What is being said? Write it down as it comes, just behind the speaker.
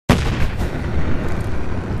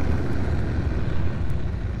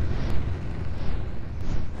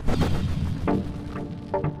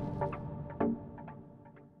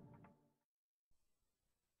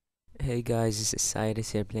Hey guys, this is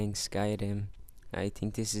Cyrus here playing Skyrim. I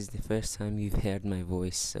think this is the first time you've heard my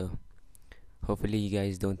voice, so hopefully you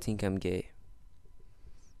guys don't think I'm gay.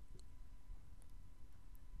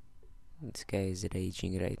 This guy is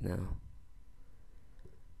raging right now.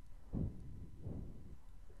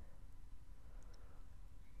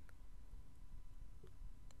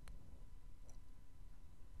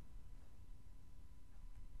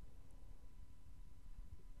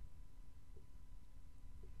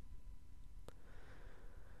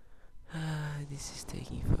 This is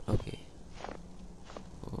taking for okay.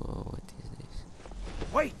 Oh, what is this?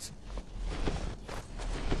 Wait!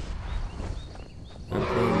 I'm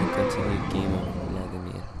playing a continued game of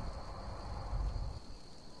Vladimir.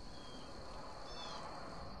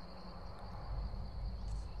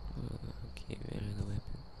 Okay, where are the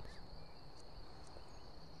weapons?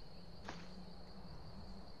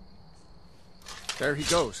 There he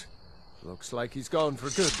goes. Looks like he's gone for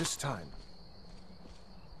good this time.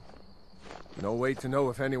 No way to know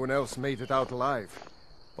if anyone else made it out alive.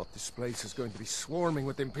 But this place is going to be swarming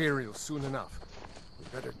with Imperials soon enough. We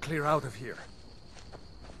better clear out of here.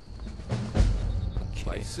 Okay.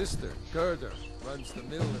 My sister, Gerda, runs the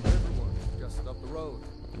mill in Riverwood, just up the road.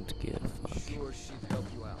 Don't give a fuck. Sure she'd help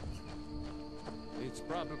you out. It's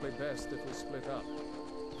probably best if we split up.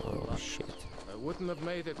 Oh shit. I wouldn't have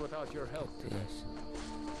made it without your help today. Yes.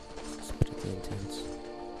 It's pretty intense.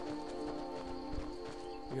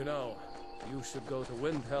 You know, you should go to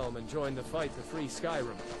Windhelm and join the fight to free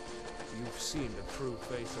Skyrim. You've seen the true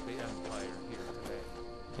face of the Empire here today.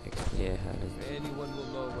 Yeah, how is it? Anyone will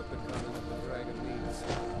know what the coming of the dragon means.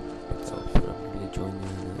 I'll probably join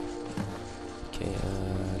you. Okay,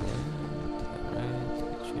 left,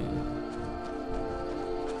 right,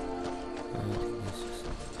 I think this is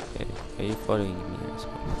okay. Are you following me as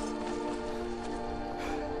well?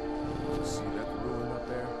 See that ruin up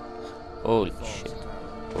there? Holy shit.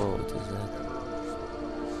 Oh, what is that?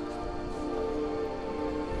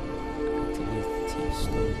 Activate the thief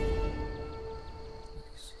stone.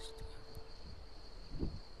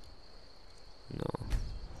 No.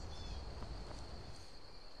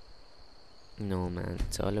 No man,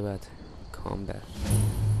 it's all about combat.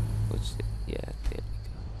 What's it? Yeah, there we go.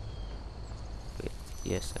 Wait,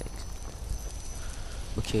 yes, I accept.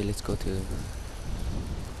 Okay, let's go to no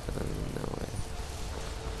way.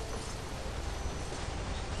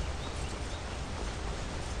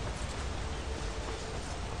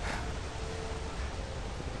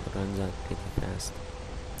 Runs out pretty fast.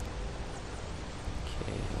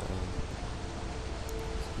 Okay,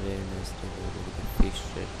 it's very nice to be able to get fish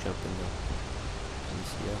jumping up. Can you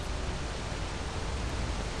see that?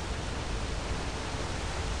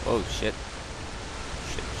 Oh shit.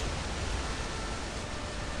 Shit.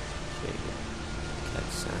 Okay,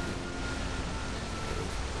 catch salmon.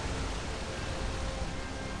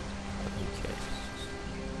 Okay.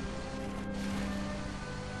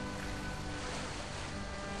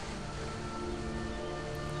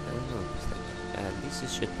 I don't know, it's like, at least it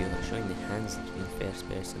should be showing the hands in first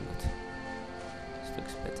person, but this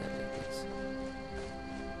looks better like this.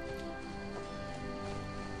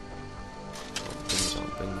 Oh,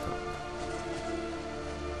 bring it on.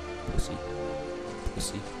 Pussy.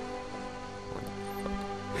 Pussy. What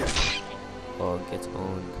the fuck? Oh, gets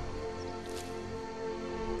owned.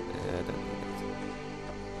 I don't do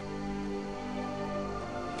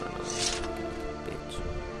that. Bitch.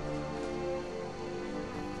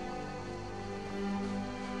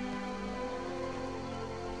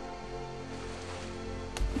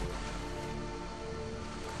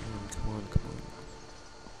 Come on. Go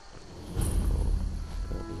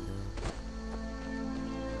early now.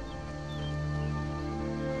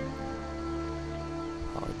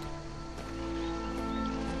 Hard.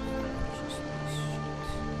 Just this shit.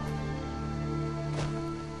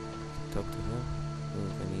 Talk to her.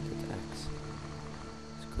 Oh, I need that axe.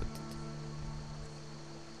 It's good.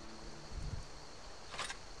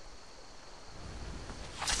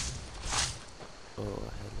 Oh,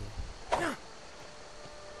 hell yeah.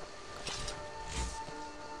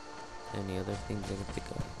 Any other things I can pick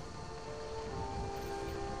up?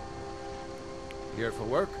 Here for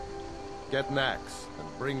work? Get an axe and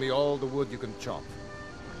bring me all the wood you can chop.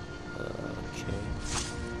 Okay.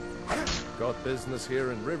 Got business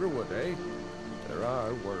here in Riverwood, eh? There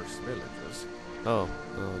are worse villages. Oh,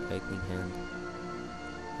 lightning hand.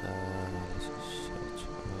 Let's just search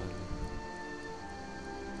on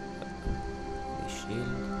the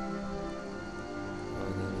shield.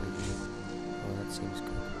 Oh, that seems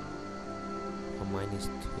good. Oh, mine is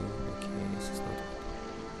 2. Okay, I guess it's not good.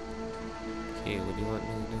 Okay, what do you want me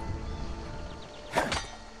to do? I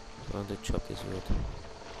want to chop this wood.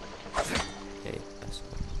 Hey,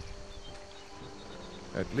 asshole.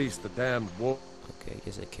 At least the damned wolf. Okay, I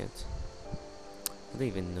guess I can't. I don't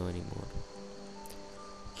even know anymore.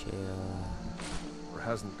 Okay,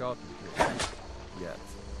 Hasn't gotten here yet.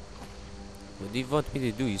 what do you want me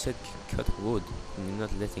to do? You said cut wood, and you're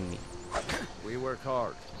not letting me. We work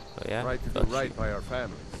hard. Oh yeah? Try to do Fuck right you. by our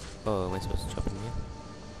families. Oh, am I supposed to chop in here?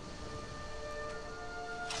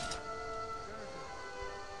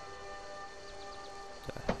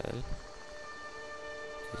 The hell?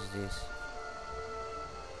 What is this?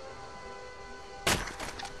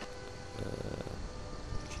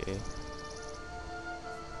 Okay.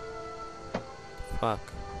 Fuck.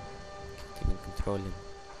 Can't even control him.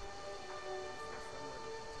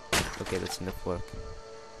 Okay, that's enough work.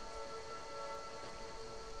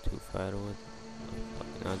 2 firewood. Oh,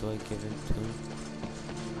 fuck. Now do I give it to him?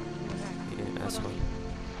 Yeah, asshole.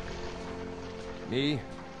 Me?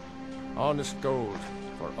 Honest gold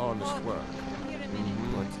for honest work.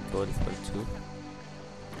 Want gold for 2?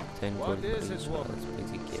 10 What gold is for it, each. woman? That's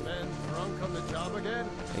pretty good. Man drunk on the job again?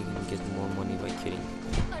 I can get more money by killing.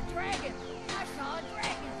 A dragon! I saw a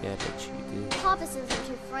dragon! Yeah, but you do. Porpoises are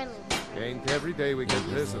too friendly. Ain't every day we get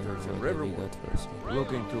visitors in Riverwood.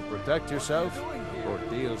 Looking to protect yourself or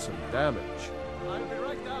deal some damage. I'll be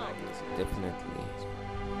right down. Definitely.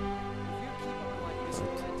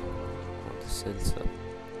 Want to sell stuff.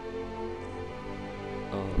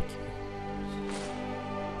 Okay.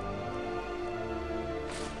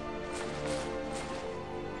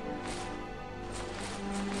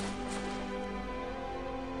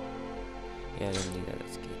 Yeah, I don't need that,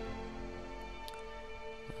 that's good.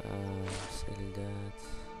 Sell that.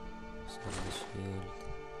 Sell the shield.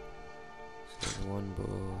 Sell 1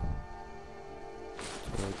 bow.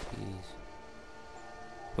 2 of these.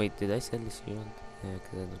 Wait, did I sell the shield? Yeah,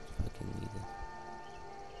 cause I don't fucking need it.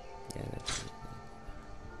 Yeah, that's it.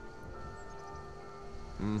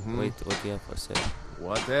 Wait, what do you have for sale?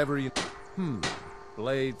 Whatever you...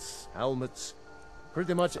 Blades, helmets,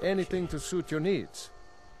 pretty much anything to suit your needs.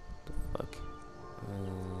 The fuck?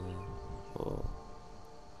 Oh.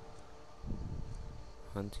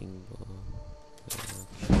 Hunting bow.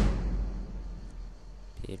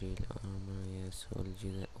 Imperial armor, yeah,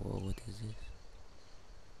 soldier. Oh, what is this?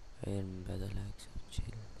 Iron battle axe of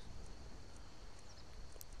chills.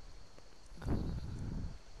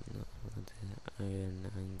 No, what is it? Iron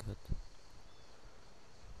ingot.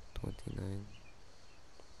 29.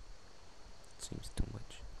 Seems too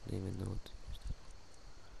much. I don't even know what to use that.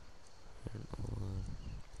 Iron ore.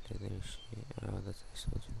 Leather sheet. Oh, that's a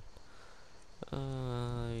soldier.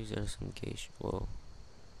 These are some gauge. Whoa.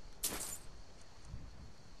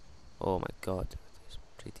 Oh my god, that is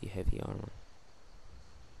pretty heavy armor.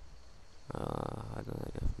 I don't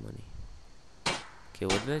have enough money. Okay,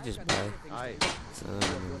 what did I just buy? I don't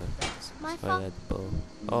remember. My Oh, father that bow.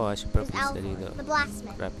 Oh, I should probably sell you the the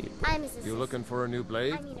blacksmith. crappy bow. I'm his You assistant. looking for a new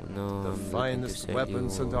blade? I need a No, The I'm looking to finest sell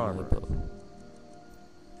weapons you and my armor. bow.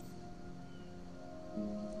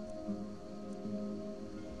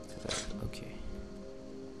 Okay.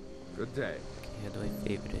 Good day. Okay, how do I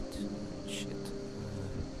favorite? Shit.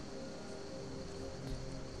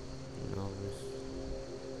 Novice.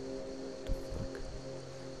 The fuck?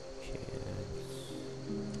 Cats.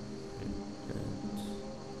 Repent.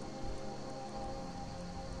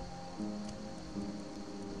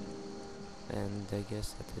 And I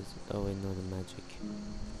guess that is. Oh, I know the magic.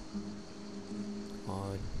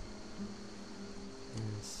 Oil.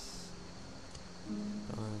 Yes.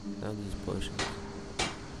 Now these potions.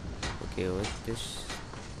 Okay, what's this?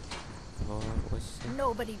 Oh, what's that?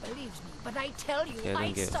 Nobody believes me, but I tell you, Okay, I I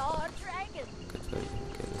don't get it. saw a dragon. Good for you.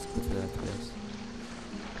 Okay, let's go to that place.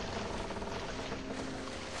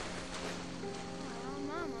 Oh,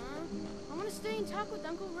 Mama, I want to stay and talk with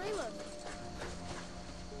Uncle Rayla.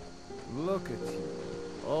 Look at you.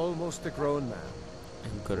 Almost a grown man.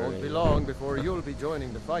 I'm gonna Won't be long before you'll be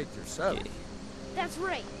joining the fight yourself. Okay. That's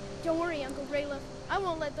right. Don't worry, Uncle Rayla. I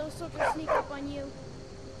won't let those soldiers sneak up on you.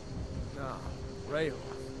 Now, Rail,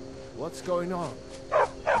 what's going on?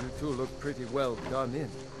 You two look pretty well done in.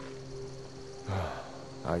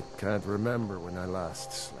 I can't remember when I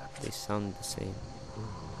last slept. They sound the same.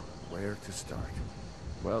 Where to start?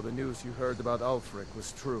 Well, the news you heard about Ulfric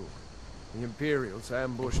was true. The Imperials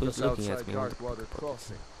ambushed Who's us looking at outside me? Darkwater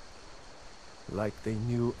Crossing. Like they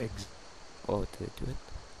knew Oh, did they do it?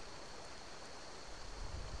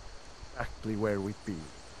 exactly where we'd be.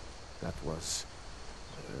 That was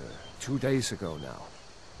 2 days ago now.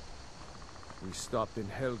 We stopped in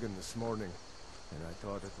Helgen this morning, and I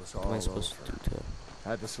thought it was What am I all supposed over. to do to her?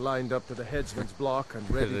 Had us lined up to the headsman's block and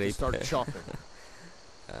ready to Rape start her. chopping.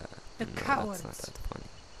 The No, cowards. that's not that funny.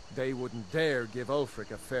 they wouldn't dare give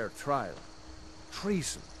Ulfric a fair trial.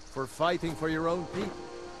 Treason for fighting for your own people.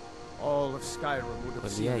 All of Skyrim would have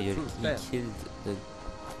Well, seen yeah, the he truth then. killed the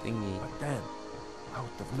thingy. But then,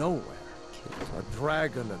 out of nowhere, a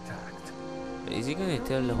dragon attacked. Is he gonna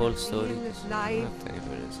tell the whole story? Alive. I don't have time for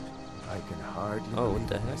this. I can hardly Oh, what believe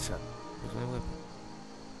the it heck? myself. Where's my weapon?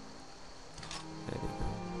 There we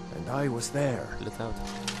go. And I was there. Look out.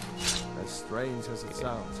 As strange as it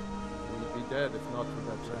sounds, we'd be dead if not for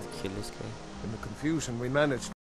that dragon. Kill this guy. In the confusion, we managed